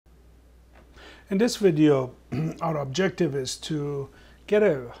In this video, our objective is to get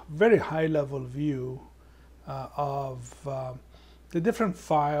a very high-level view of the different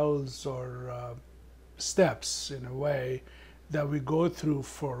files or steps, in a way, that we go through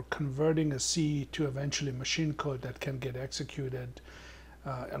for converting a C to eventually machine code that can get executed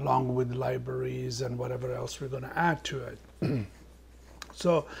along with libraries and whatever else we're going to add to it.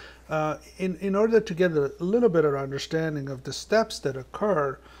 So in order to get a little bit of understanding of the steps that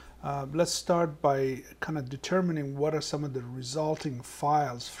occur, let's start by kind of determining what are some of the resulting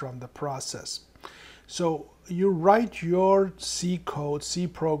files from the process. So you write your C code, C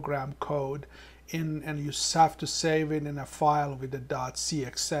program code, and you have to save it in a file with a .c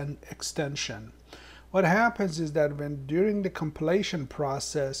extension. What happens is that during the compilation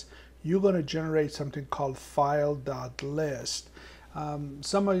process, you're going to generate something called file.list. In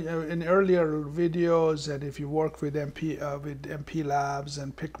earlier videos, and if you work with MP Labs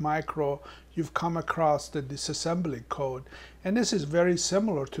and PIC Micro, you've come across the disassembly code, and this is very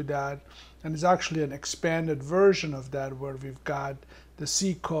similar to that, and it's actually an expanded version of that, where we've got the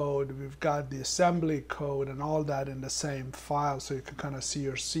C code, we've got the assembly code, and all that in the same file, so you can kind of see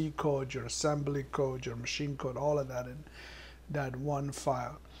your C code, your assembly code, your machine code, all of that in that one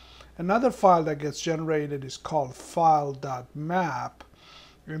file. Another file that gets generated is called file.map,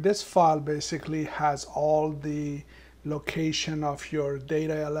 and this file basically has all the location of your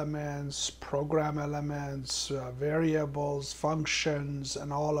data elements, program elements, variables, functions,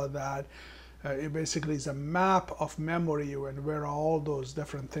 and all of that. It basically is a map of memory and where all those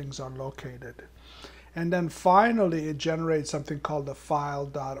different things are located. And then finally it generates something called the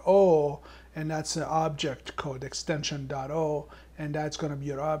file.o, and that's an object code, extension.o, and that's going to be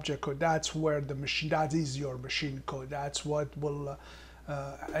your object code. That's where the machine, that is your machine code. That's what will,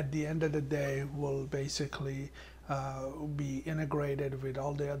 at the end of the day, will basically be integrated with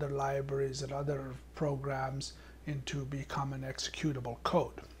all the other libraries and other programs into become an executable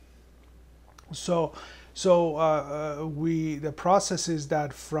code. So the process is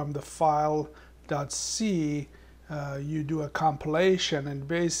that from the file.c, you do a compilation, and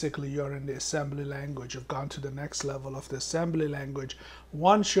basically you're in the assembly language. You've gone to the next level of the assembly language.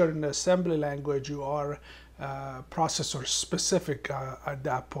 Once you're in the assembly language, you are processor specific at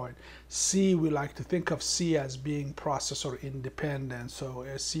that point. C, we like to think of C as being processor independent, so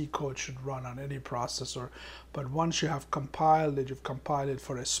a C code should run on any processor. But once you have compiled it, you've compiled it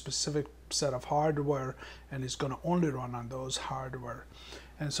for a specific set of hardware, and it's going to only run on those hardware.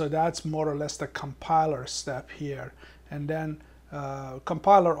 And so that's more or less the compiler step here. And then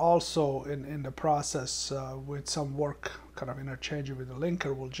compiler also in the process with some work kind of interchanging with the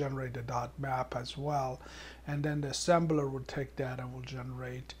linker will generate the .map as well. And then the assembler will take that and will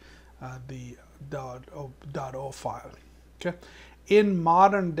generate the .o file. Okay. In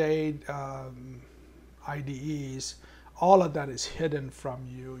modern day IDEs, all of that is hidden from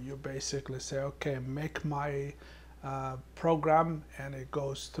you. You basically say, okay, make my program, and it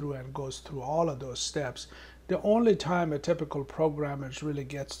goes through all of those steps. The only time a typical programmer really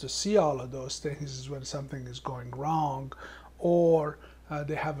gets to see all of those things is when something is going wrong, or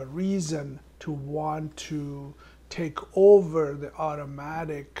they have a reason to want to take over the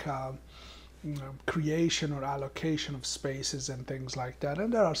automatic creation or allocation of spaces and things like that.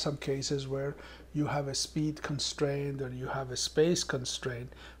 And there are some cases where you have a speed constraint or you have a space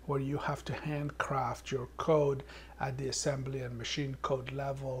constraint where you have to handcraft your code at the assembly and machine code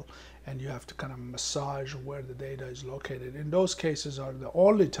level, and you have to kind of massage where the data is located. In those cases are the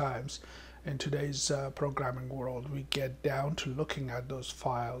only times in today's programming world we get down to looking at those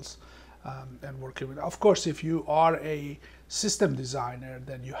files and working with. Of course, if you are a system designer,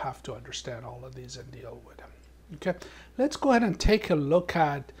 then you have to understand all of these and deal with them. Okay, let's go ahead and take a look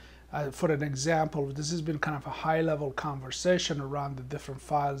at, for an example, this has been kind of a high-level conversation around the different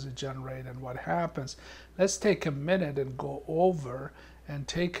files you generate and what happens. Let's take a minute and go over and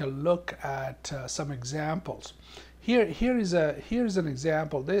take a look at some examples. Here's an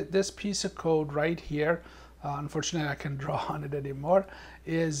example. This piece of code right here, unfortunately I can't draw on it anymore,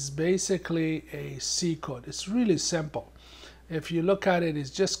 is basically a C code. It's really simple. If you look at it, it's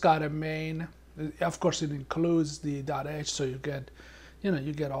just got a main. Of course, it includes the .h, so you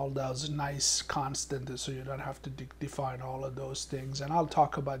get all those nice constants, so you don't have to define all of those things. And I'll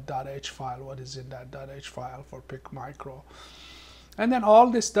talk about .h file, what is in that .h file for PIC Micro. And then all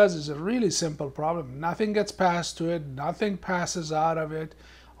this does is a really simple problem. Nothing gets passed to it, nothing passes out of it.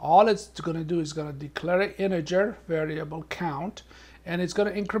 All it's going to do is going to declare an integer variable count, and it's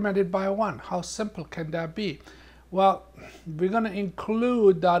going to increment it by 1. How simple can that be? Well, we're going to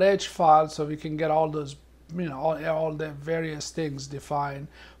include .h file so we can get all those all the various things defined.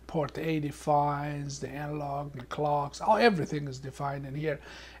 Port A defines the analog, the clocks, everything is defined in here.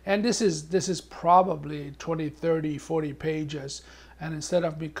 And this is probably 20, 30, 40 pages. And instead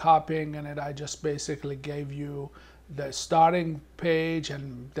of me copying it, I just basically gave you the starting page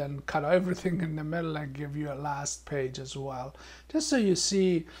and then cut everything in the middle and give you a last page as well. Just so you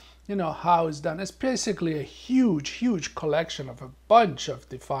see, how it's done. It's basically a huge collection of a bunch of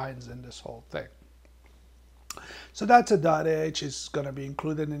defines in this whole thing. So that's a .h. It's going to be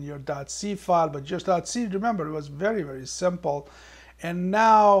included in your .c file, but just .c, remember, it was very simple. And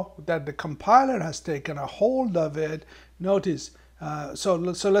now that the compiler has taken a hold of it, notice, so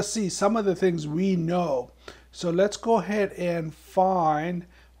let's see some of the things we know. So let's go ahead and find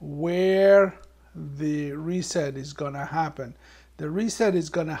where the reset is going to happen. The reset is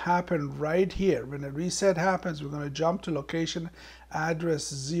going to happen right here. When the reset happens, we're going to jump to location address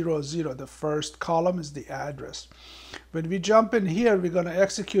 00. The first column is the address. When we jump in here, we're going to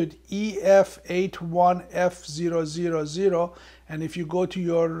execute EF81F000. And if you go to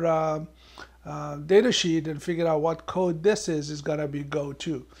your data sheet and figure out what code this is going to be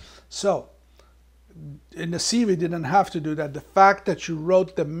go-to. So in the C, we didn't have to do that. The fact that you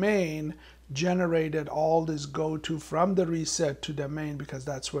wrote the main generated all this go-to from the reset to the main, because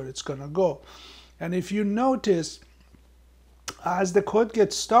that's where it's going to go. And if you notice, as the code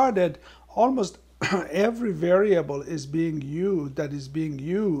gets started, almost every variable is being used is being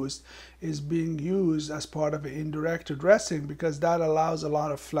used as part of an indirect addressing, because that allows a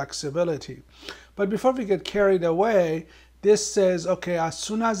lot of flexibility. But before we get carried away, this says, okay, as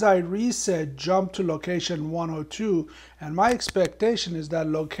soon as I reset, jump to location 102. And my expectation is that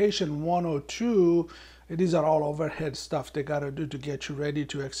location 102, these are all overhead stuff they got to do to get you ready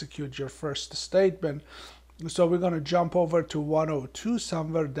to execute your first statement. So we're going to jump over to 102,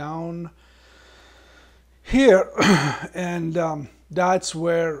 somewhere down here. And that's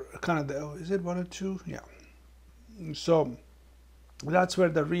where kind of the, is it 102? Yeah. So that's where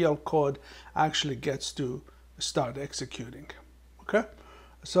the real code actually gets to start executing. Okay,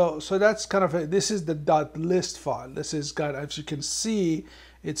 so that's kind of this is the .list file. This is got, as you can see,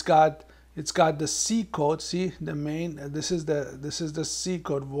 it's got the C code. See the main. This is the C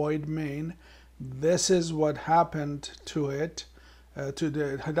code, void main. This is what happened to it.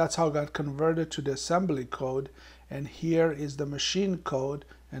 That's how it got converted to the assembly code. And here is the machine code,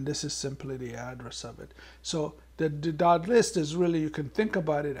 and this is simply the address of it. So the .list is really, you can think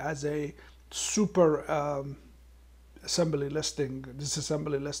about it as a super assembly listing,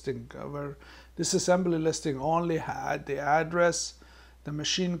 disassembly listing, where this assembly listing only had the address, the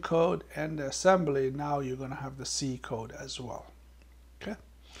machine code, and the assembly. Now you're going to have the C code as well. Okay,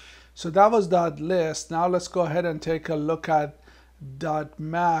 so that was .list. Now let's go ahead and take a look at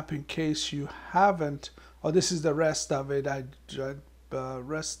 .map in case you haven't. Oh, this is the rest of it.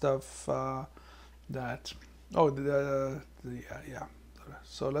 Rest of that. Oh, yeah.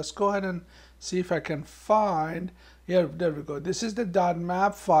 So let's go ahead and see if I can find. Here, there we go. This is the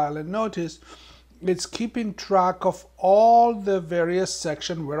 .map file, and notice it's keeping track of all the various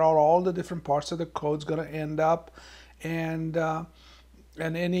sections where all the different parts of the code is going to end up, and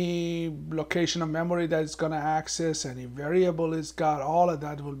any location of memory that it's going to access, any variable it's got, all of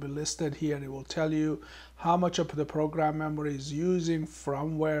that will be listed here. It will tell you how much of the program memory is using,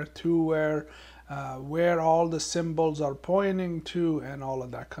 from where to where all the symbols are pointing to, and all of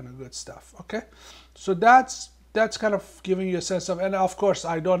that kind of good stuff. Okay, so that's kind of giving you a sense of, and of course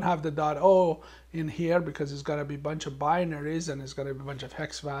I don't have the .o in here because it's going to be a bunch of binaries and it's going to be a bunch of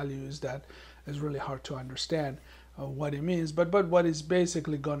hex values that is really hard to understand what it means. But what it's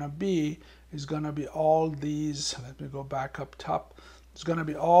basically going to be is going to be all these, let me go back up top, it's going to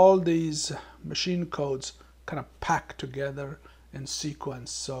be all these machine codes kind of packed together in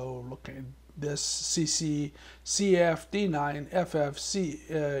sequence. So looking at this CC, CF, D9, FF,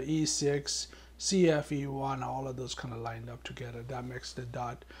 E6, CFE1, all of those kind of lined up together. That makes the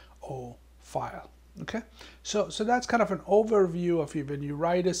 .o file. Okay, so that's kind of an overview of it. When you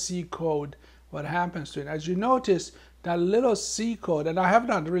write a C code, what happens to it. As you notice, that little C code, and I have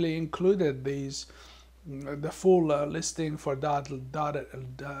not really included these, the full listing for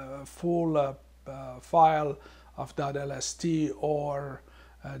full file of .lst or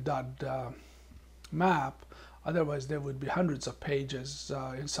 .map. Otherwise, there would be hundreds of pages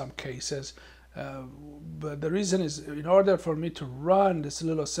in some cases. But the reason is, in order for me to run this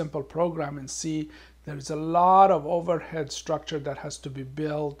little simple program in C, there is a lot of overhead structure that has to be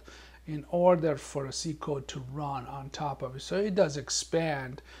built in order for a C code to run on top of it. So it does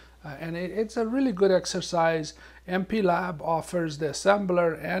expand and it's a really good exercise. MPLAB offers the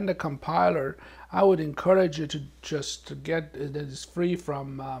assembler and the compiler. I would encourage you to just get it is free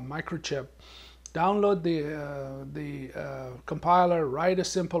from Microchip. Download the compiler, write a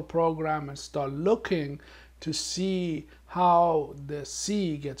simple program, and start looking to see how the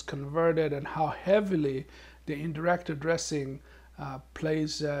C gets converted and how heavily the indirect addressing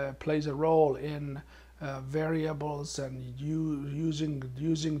plays a role in variables, and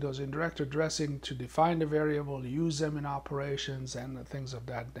using those indirect addressing to define the variable, use them in operations, and things of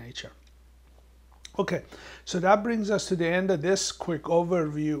that nature. Okay, so that brings us to the end of this quick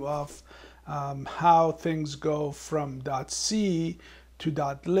overview of how things go from .c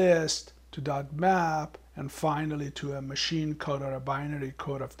to .list to .map, and finally to a machine code or a binary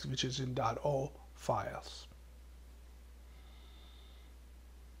code which is in .o files.